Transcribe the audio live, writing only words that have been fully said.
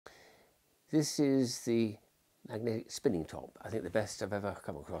This is the magnetic spinning top. I think the best I've ever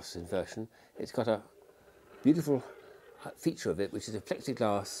come across in version. It's got a beautiful feature of it, which is a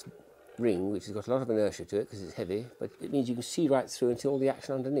plexiglass ring, which has got a lot of inertia to it because it's heavy, but it means you can see right through into all the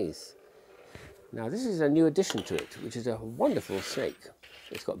action underneath. Now this is a new addition to it, which is a wonderful snake.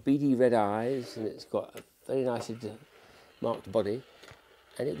 It's got beady red eyes and it's got a very nicely marked body,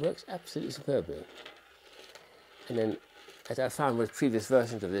 and it works absolutely superbly. And then, as I found with previous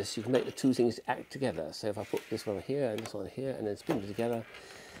versions of this, you can make the two things act together. So if I put this one here and this one here and then spin them together,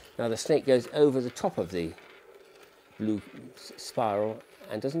 now the snake goes over the top of the blue spiral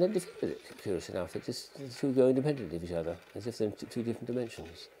and doesn't interfere with it, curiously enough. It just, the two go independently of each other, as if they're in two different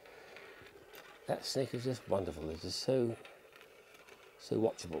dimensions. That snake is just wonderful. It's just so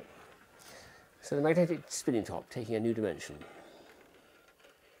watchable. So the magnetic spinning top taking a new dimension.